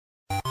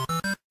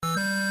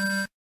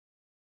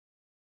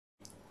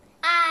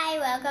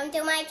welcome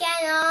to my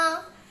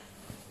channel.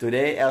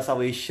 Today Elsa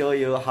will show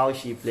you how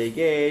she play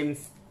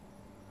games.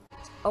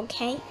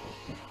 Okay,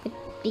 but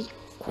be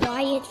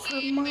quiet for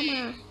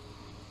Mama.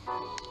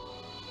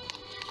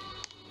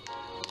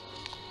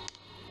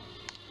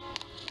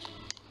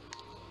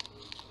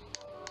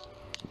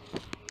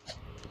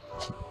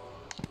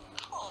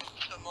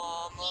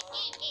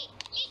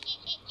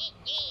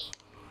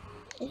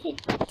 Is it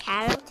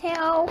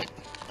Tattletale?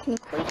 Can you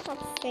please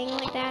stop saying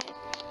like that?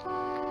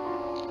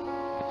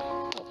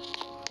 Oh,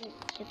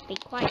 just be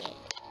quiet.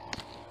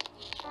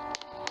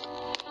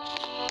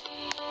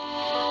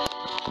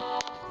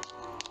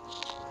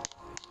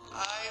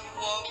 I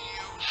love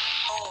you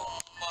so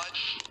much.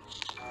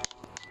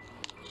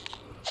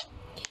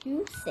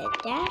 You said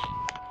that?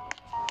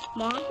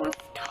 Mom was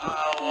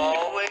I'll talking.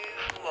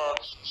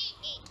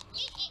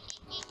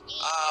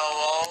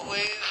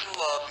 always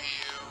love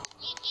you.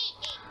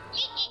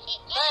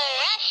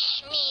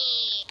 Brush me.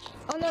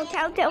 Oh no,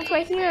 Tattletale's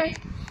right here.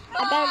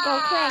 I better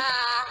go quick.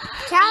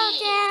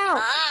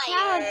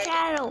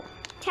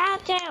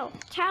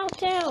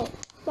 Tattletale.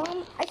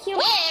 Mom, I hear.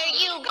 Where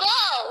you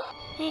go?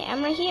 Hey,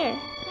 I'm right here.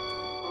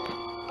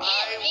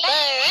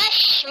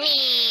 Brush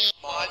me.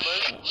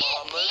 Mama's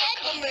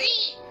coming.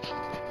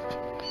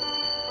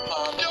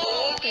 Mama,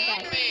 don't Okay,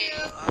 bye. leave me.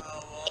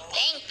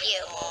 Thank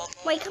you.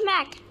 Wait, come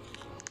back.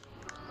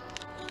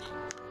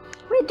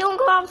 Wait, don't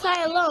go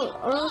outside alone,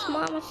 or else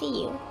Mama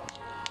see you.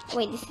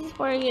 Wait, this is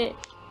where you.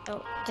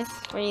 Oh, this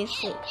is where you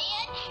sleep.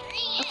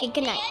 Okay,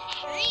 good night.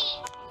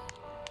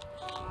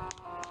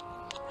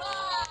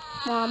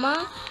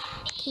 Mama,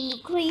 can you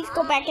please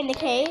go back in the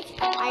cage?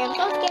 I am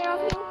so scared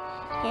of you.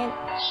 And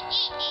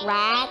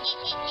Rat,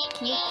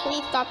 can you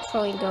please stop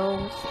throwing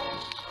those?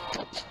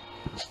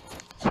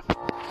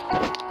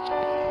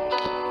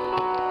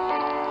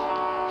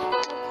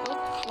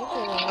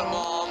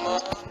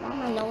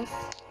 Mama knows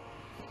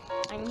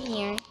I'm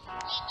here.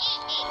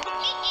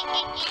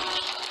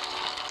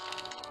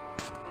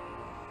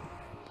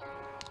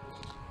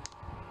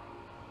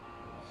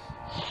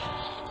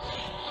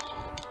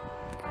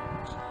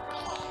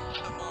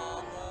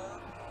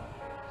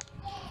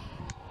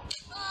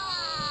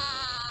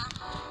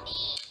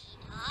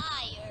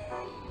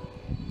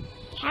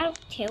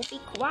 Tattletale, be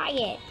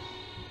quiet.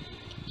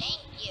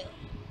 Thank you.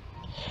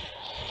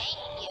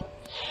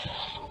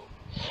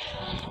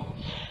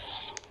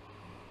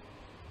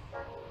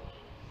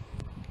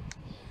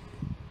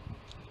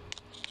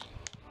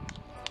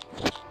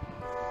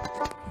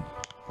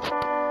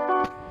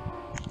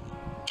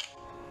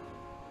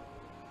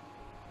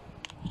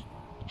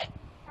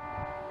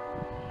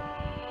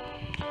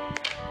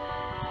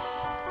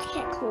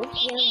 Can't close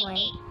the other one.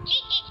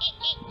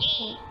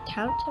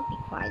 Tattletale, be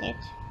quiet.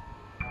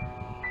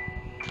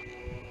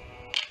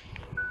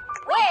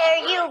 Where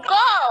you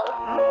go?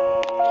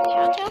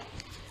 Tattletale?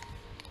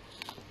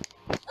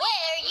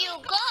 Where you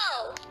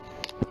go?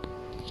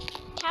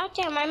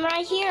 Tattletale, I'm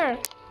right here.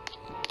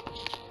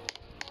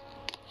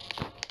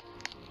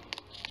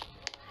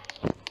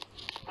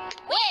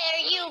 Where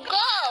you go?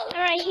 I'm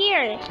right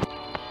here.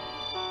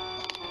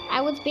 I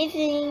was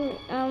visiting,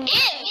 Give me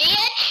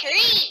a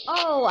treat.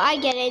 Oh, I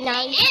get it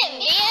now. Give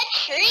me a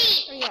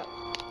treat. Hurry up.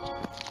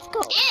 Let's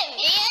go. Give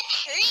me a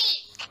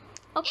treat.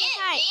 Okay,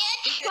 Give guys. me a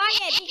Be treat.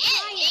 quiet. Be Give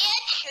me quiet.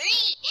 a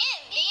treat.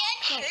 Give me a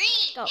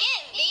treat. Go.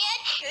 Give me a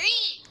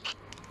treat.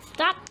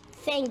 Stop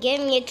saying give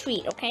me a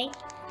treat, okay?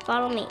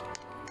 Follow me.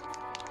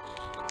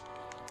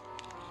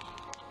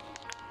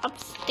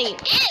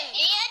 Upstairs. Give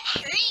me a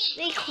treat.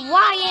 Be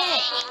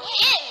quiet.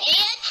 Give me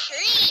a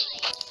treat.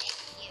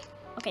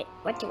 Okay,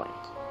 what do you want?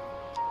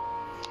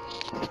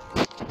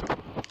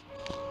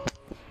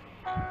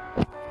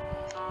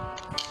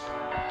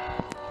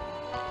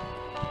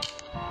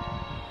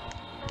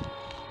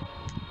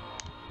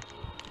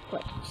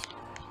 What?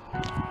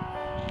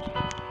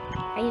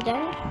 Are you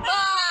done?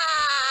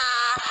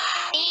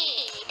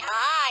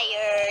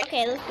 Tired.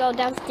 Okay, let's go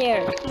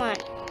downstairs. Come on.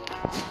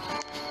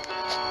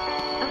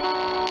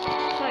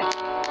 Come on.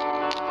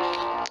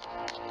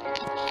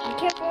 Be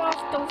careful of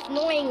those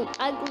annoying,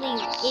 ugly,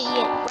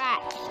 idiot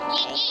rats.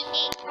 Okay?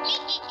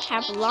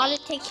 Have a lot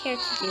to take care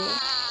to do.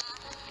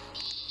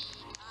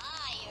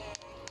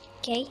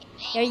 Okay,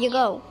 there you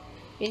go.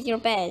 Here's your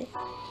bed.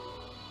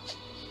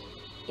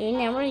 You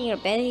remember your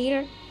bed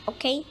here?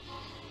 Okay?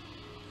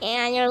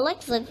 And your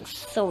legs look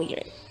so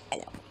weird. I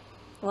know.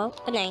 Well,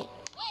 good night.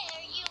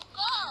 Where you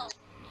go?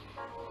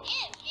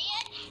 Give me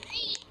a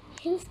treat.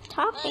 Who's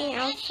talking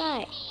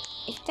outside?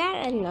 Is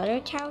that another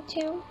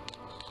Tattletale?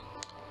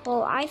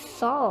 Well, I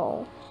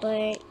saw,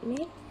 but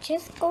maybe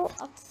just go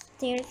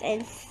upstairs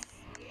and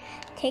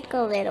take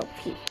a little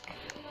peek.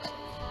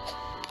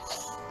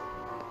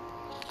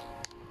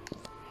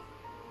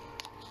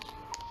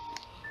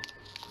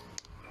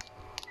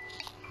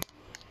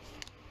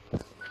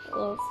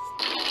 Well,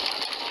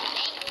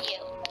 Thank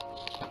you.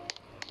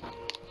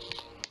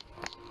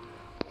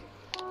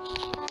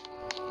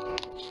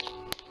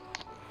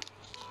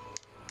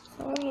 it's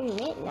only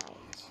midnight.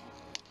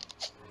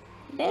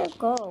 Better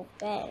go to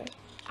bed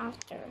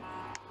after.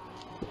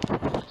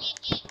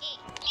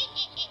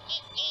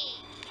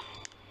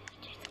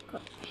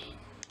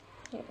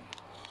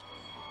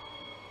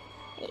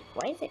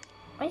 Why is it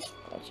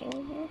glitching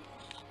in here?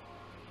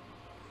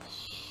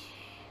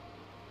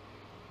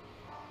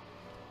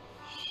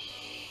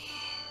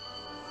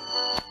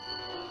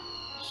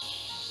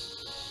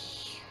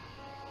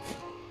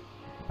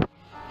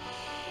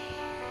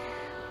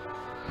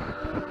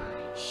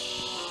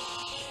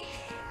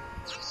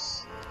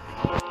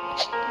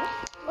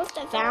 What's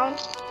that sound?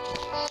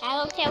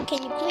 Tattletale,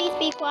 can you please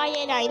be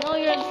quiet? I know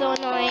you're so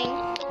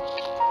annoying.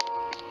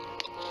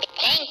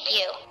 Thank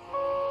you.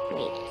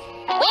 Wait.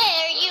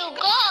 Where you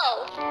go?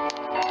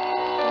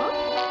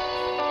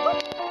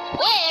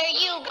 Where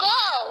you go?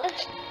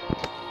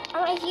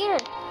 I'm right here.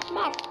 Come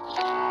back.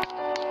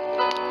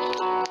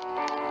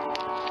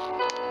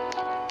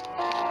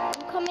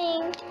 I'm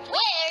coming.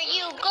 Where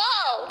you go?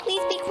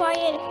 Please be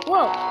quiet.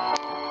 Whoa.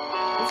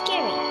 You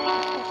scared me.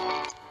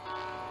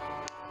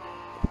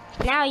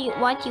 Now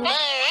what you...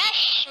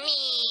 Brush me.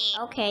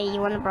 Okay, you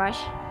want to brush?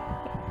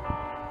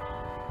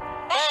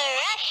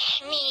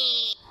 Brush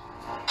me.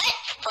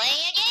 Let's play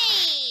a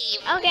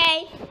game. Okay.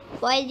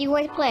 What do you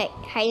want to play?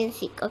 Hide and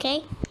seek,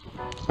 okay?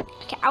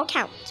 Okay, I'll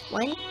count.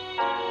 1,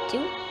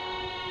 2.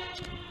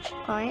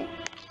 Quiet.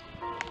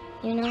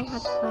 You know how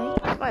to play?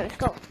 Come on, let's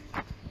go.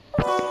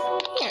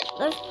 Here,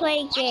 let's play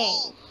a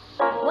game.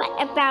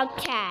 What about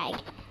tag?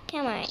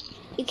 Come on.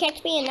 You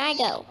catch me and I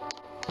go.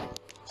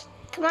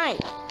 Come on.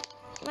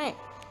 Come on.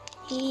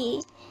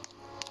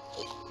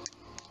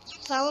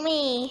 Follow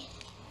me.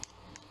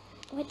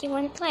 What do you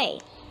want to play?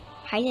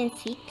 Hide and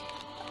seek?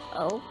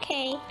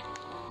 Okay.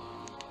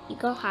 You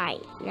go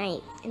hide.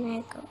 Nice. And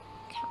I go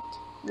count.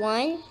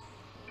 1,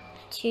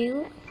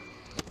 2,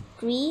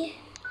 3,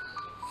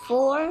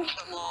 4,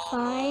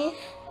 5,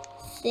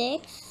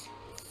 6,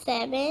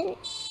 7,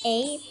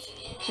 8,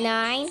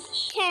 9,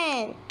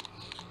 10.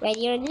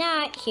 Ready or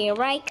not,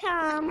 here I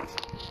come.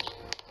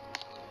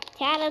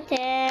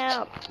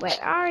 Tattletale,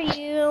 where are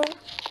you?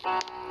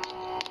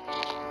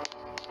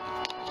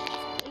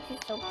 This is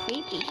so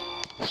creepy.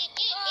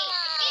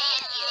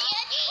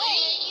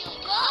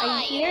 Are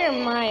you here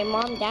in my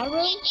mom and dad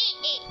room?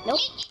 Nope.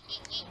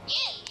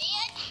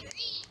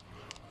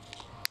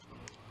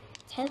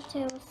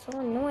 Tattletale is so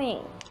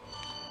annoying.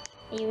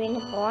 Are you in the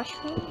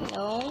washroom?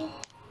 No.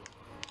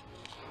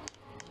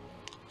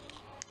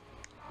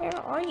 Where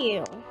are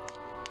you?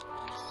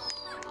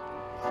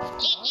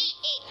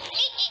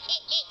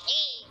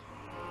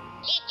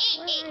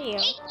 Where are you? I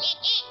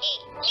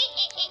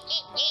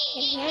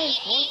can hear his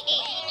voice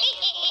though.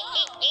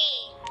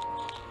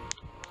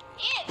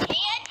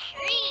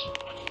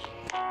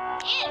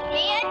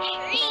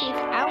 She's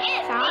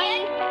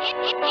outside?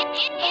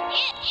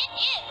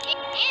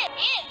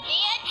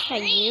 Is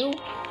that you?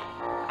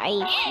 I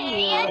see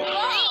you.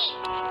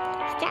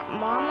 Is that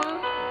Mama?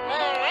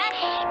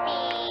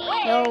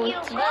 No,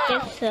 it's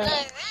just a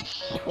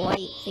toy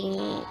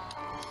thingy.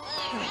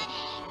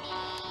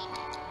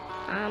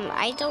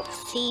 I don't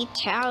see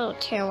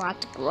Tattletale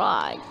at the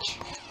garage.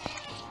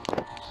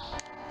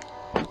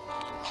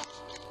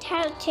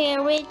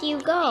 Tattletale, where do you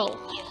go?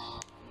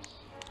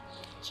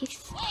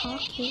 She's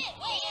talking.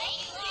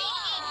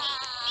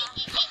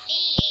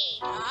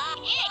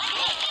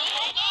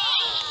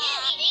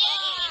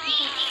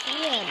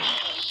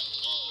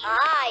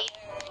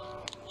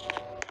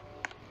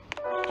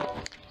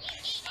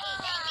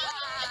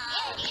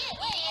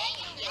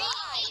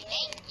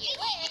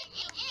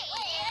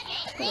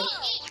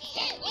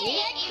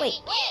 Wait,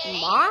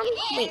 Mom?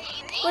 Wait,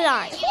 hold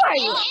on. Who are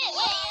you?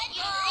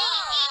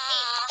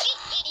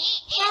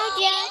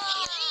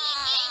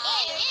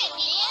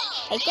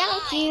 I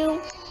got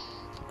you.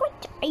 What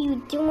are you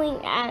doing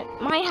at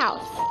my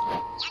house?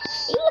 Are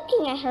you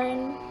looking at her?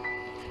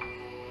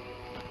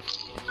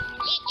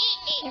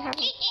 You're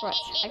having a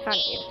brush. I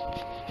found you.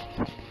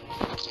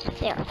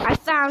 There, I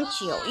found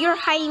you. You're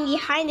hiding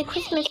behind the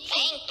Christmas tree.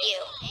 Thank you.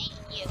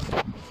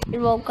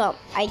 You're welcome.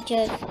 I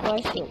just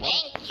brushed you,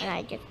 and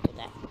I just did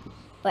that.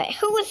 But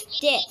who is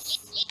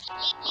this?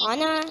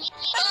 Anna?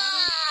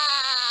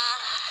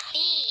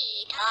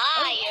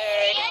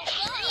 Tired.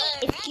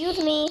 Excuse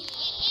me.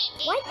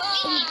 What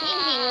are you doing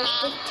here with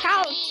the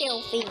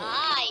Tattletale thing?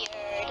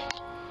 Tired.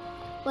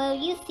 Well,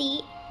 you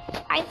see,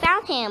 I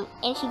found him,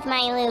 and she's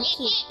my little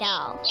cute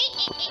doll.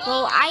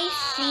 Well, I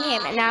see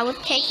him, and I was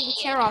taking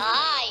care of him.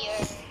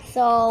 Tired.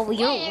 So,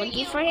 you're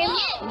looking for him?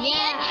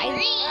 Yeah, I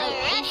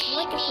was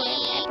looking for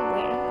him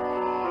everywhere.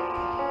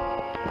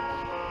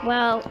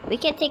 Well, we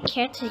can take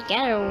care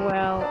together.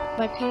 Well,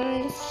 my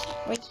parents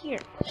were here.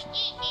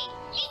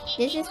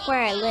 This is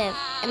where I live,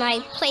 and I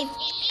play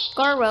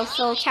guardrail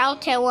so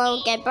Tattletale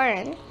won't get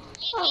burned.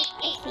 Oh,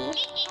 I see.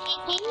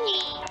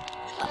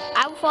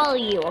 I'll follow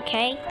you,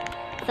 okay?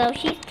 So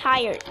she's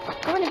tired.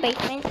 Go in the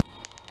basement.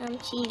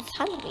 She's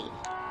hungry.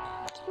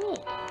 Come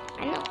here.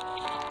 I know.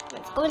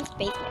 Let's go in the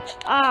basement.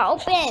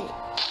 Open!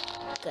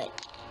 Good.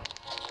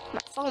 Come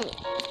on, follow me.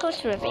 Let's go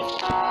to the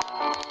basement.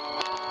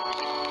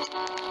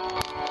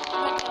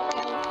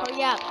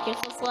 Hurry up, you're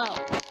so slow.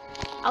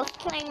 I was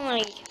playing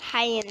like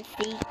hide and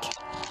seek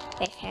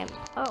with him.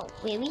 Oh,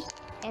 really?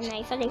 And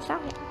I suddenly saw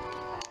him.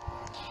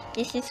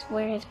 This is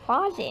where his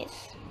paws is.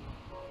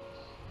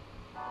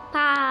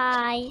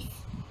 Bye.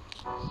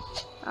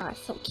 Oh,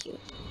 so cute.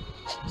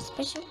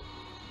 Special?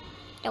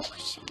 No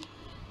question.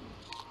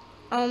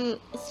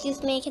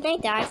 Excuse me, can I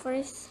die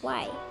first?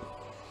 Why?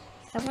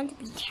 I want to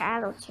be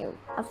Tattletale.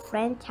 A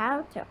friend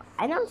Tattletale.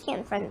 I don't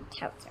understand a friend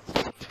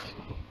Tattletale.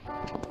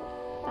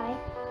 Bye.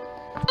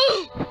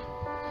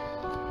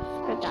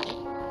 Or die.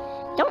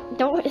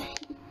 Don't.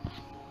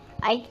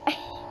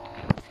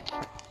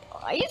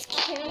 Are you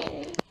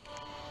scared?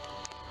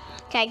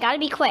 Okay, I gotta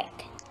be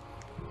quick.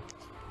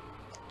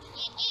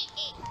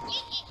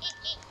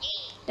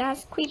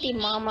 That's creepy,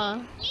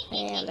 Mama.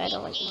 And I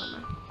don't like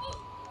Mama.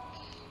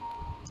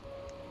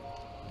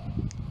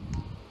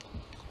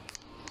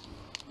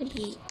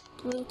 Be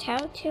blue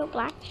tattletale,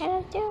 black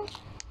tattletale,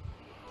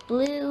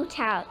 blue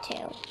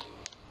tattletale.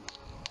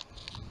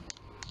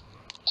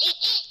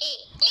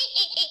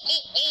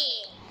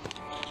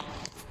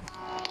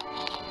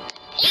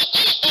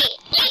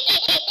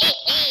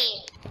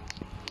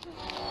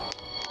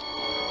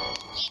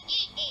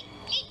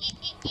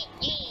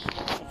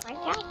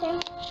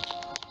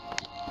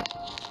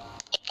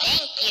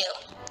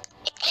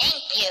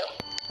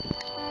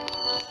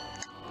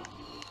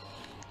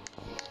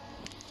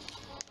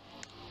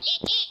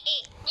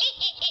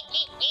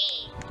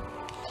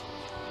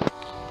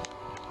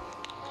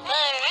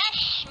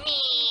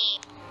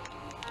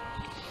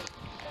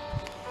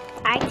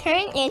 I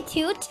turned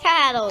into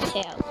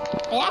Tattletale,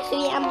 but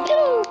actually I'm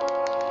blue.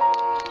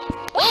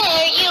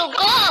 Where you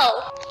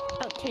go?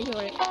 Oh, turn your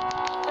way.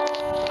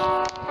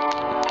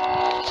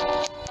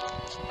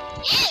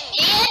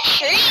 Indian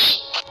tree.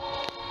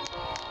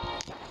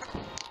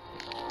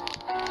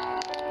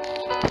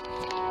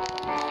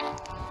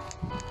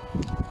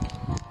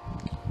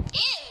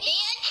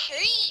 Indian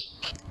tree.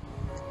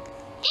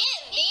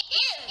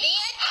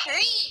 Indian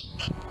tree.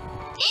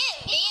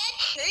 Indian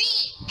tree.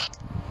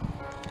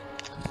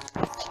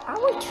 I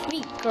would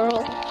treat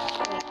girl.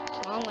 Wait,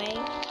 wrong way.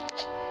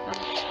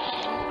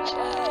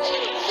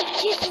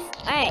 Jesus.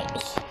 Alright.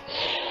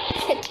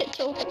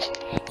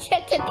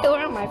 Shut the door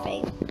on my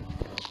face.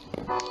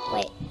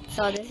 Wait,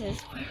 so this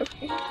is where we're...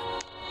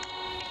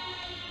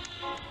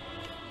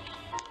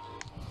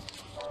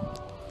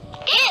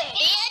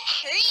 Indian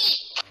tree.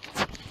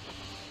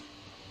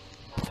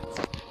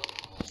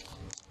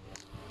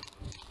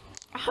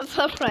 I have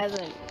a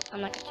present.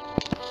 I'm not gonna...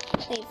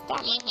 Please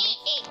stop my house.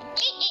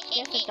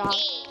 Just a dog.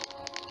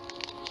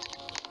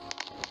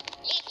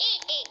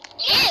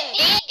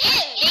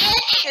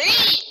 Indian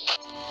tree.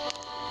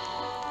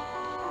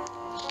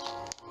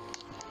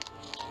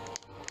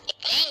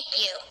 Thank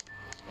you.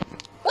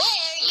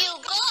 Where you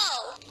go?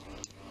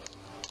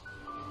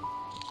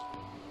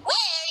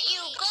 Where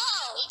you go?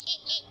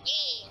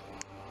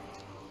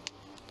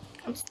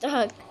 I'm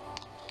stuck.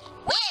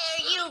 Where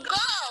you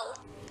go?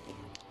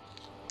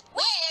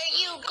 Where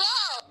you go?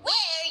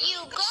 Where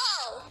you go?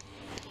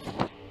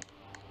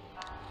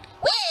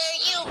 Where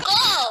you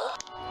go?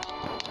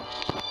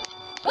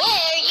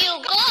 Where you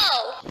go?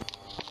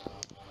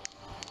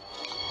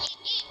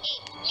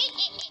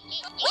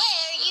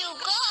 Where you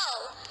go?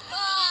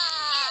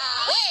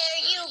 Where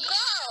you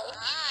go?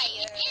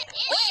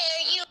 Where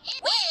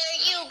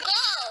you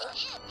go?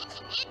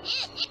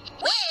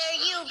 Where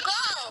you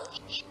go?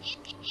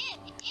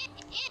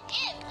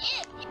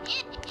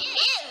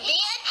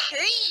 Indian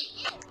tree.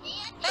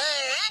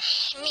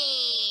 Brush me.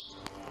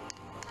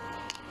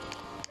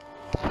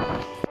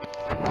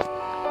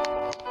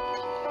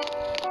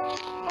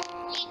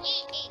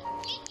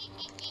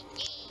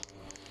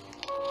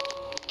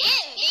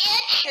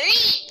 Indian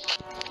tree.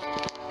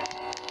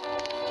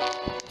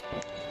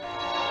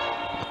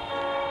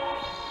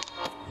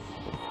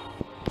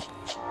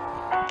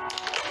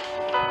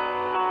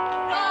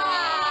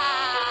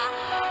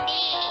 Be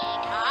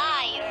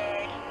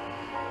tired.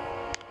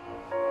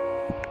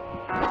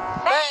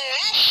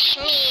 Brush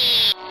me.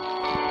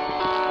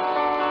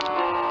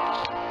 Be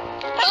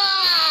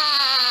tired.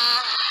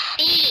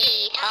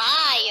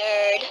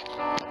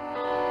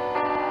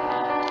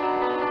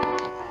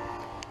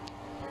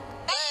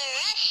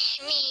 Brush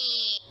me.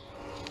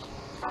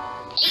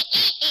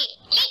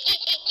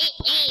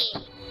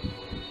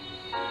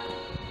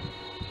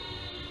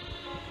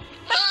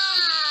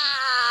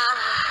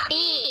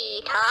 Be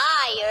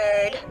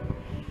tired.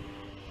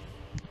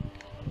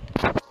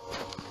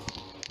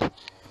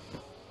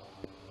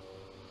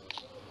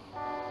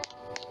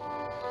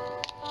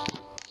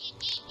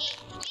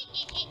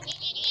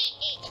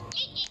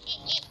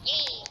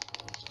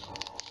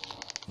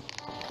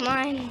 Come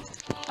on.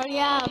 Hurry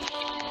up.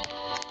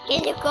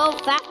 Can you go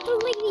faster,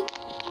 lady?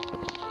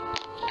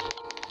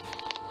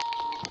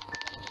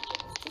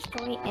 Is the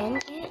story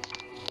end yet?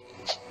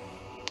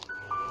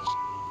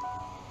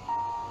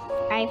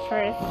 I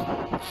first.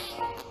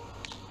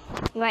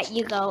 Right,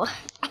 you go.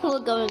 I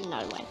will go to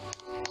another one.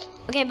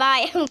 Okay,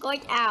 bye. I'm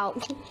going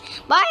out.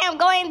 Bye, I'm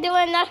going to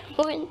another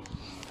one.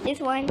 This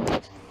one.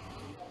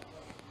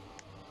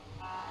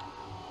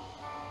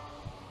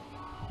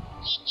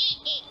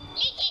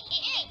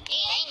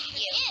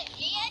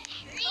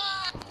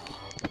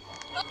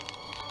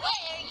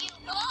 Where you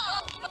go?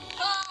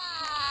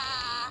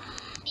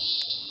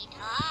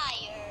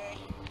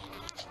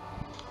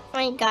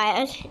 my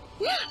gosh.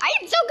 I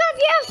am so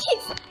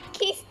confused.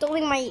 He's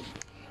stealing my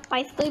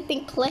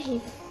sleeping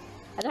place.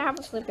 I don't have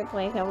a sleeping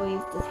place. I will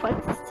use this one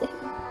instead.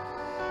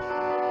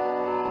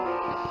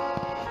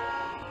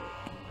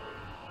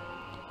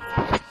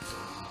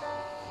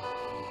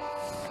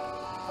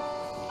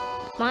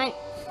 Come on.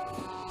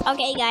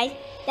 Okay, guys.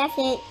 That's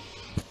it.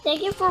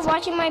 Thank you for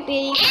watching my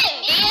video.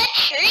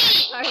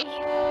 Sorry.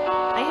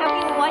 I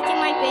hope you're watching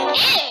my video.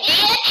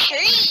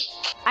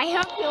 I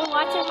hope you're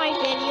watching my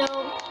video.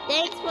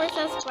 Thanks for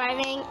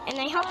subscribing, and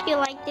I hope you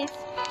like this.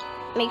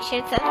 Make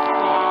sure to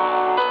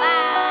subscribe.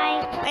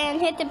 Bye,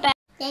 and hit the bell.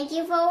 Thank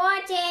you for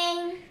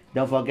watching.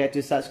 Don't forget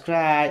to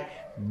subscribe.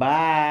 Bye.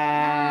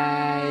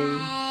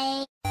 Bye.